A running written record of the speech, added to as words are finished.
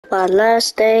my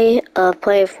last day of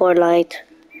playing Fortnite.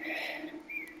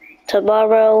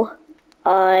 Tomorrow,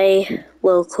 I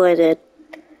will quit it.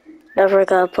 Never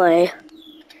gonna play.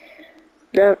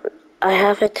 I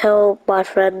haven't told my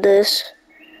friend this.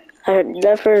 I have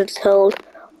never told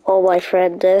all my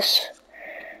friends this.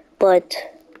 But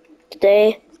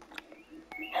today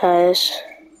has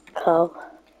come.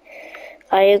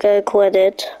 I am gonna quit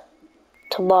it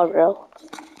tomorrow.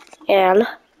 And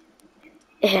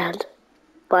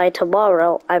by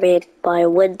tomorrow, I mean by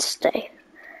Wednesday.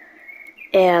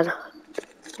 And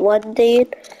one thing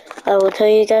I will tell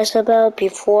you guys about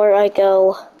before I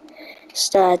go is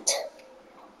that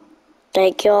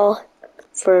thank y'all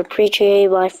for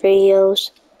appreciating my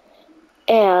videos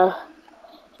and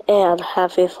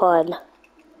having fun.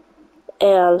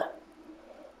 And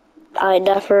I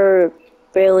never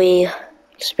really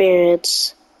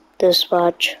experienced this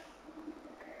much.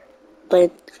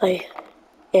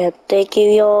 And thank you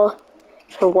y'all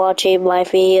for watching my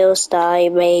videos that I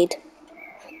made.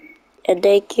 And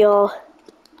thank y'all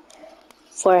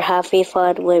for having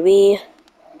fun with me,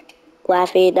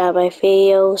 laughing at my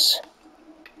videos,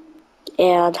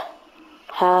 and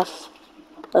have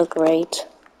a great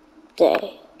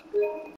day.